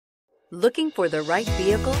Looking for the right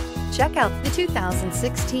vehicle? Check out the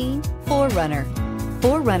 2016 4Runner.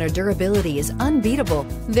 4Runner durability is unbeatable.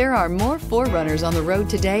 There are more 4Runners on the road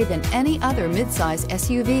today than any other midsize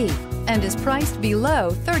SUV and is priced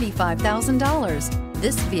below $35,000.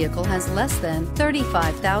 This vehicle has less than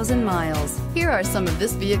 35,000 miles. Here are some of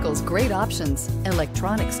this vehicle's great options: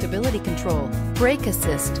 electronic stability control, brake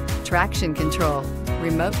assist, traction control,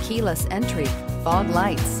 remote keyless entry, fog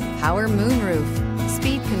lights, power moonroof,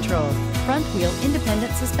 speed control, front wheel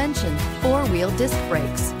independent suspension, four-wheel disc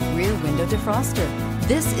brakes, rear window defroster.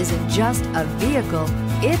 This isn't just a vehicle,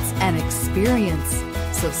 it's an experience.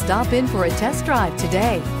 So stop in for a test drive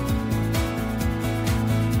today.